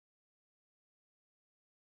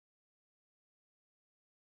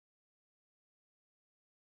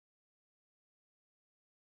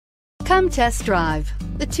Come test drive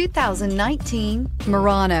the 2019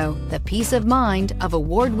 Murano. The peace of mind of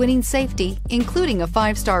award-winning safety, including a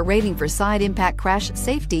 5-star rating for side impact crash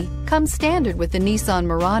safety, comes standard with the Nissan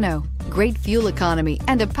Murano. Great fuel economy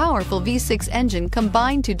and a powerful V6 engine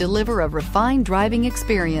combine to deliver a refined driving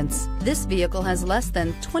experience. This vehicle has less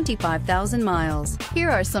than 25,000 miles. Here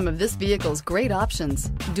are some of this vehicle's great options: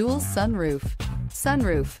 dual sunroof,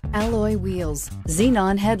 alloy wheels,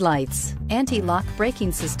 xenon headlights, anti-lock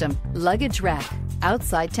braking system, luggage rack,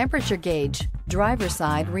 outside temperature gauge, driver's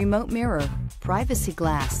side remote mirror, privacy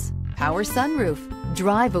glass, power sunroof.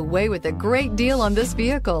 Drive away with a great deal on this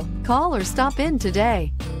vehicle. Call or stop in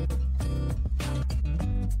today.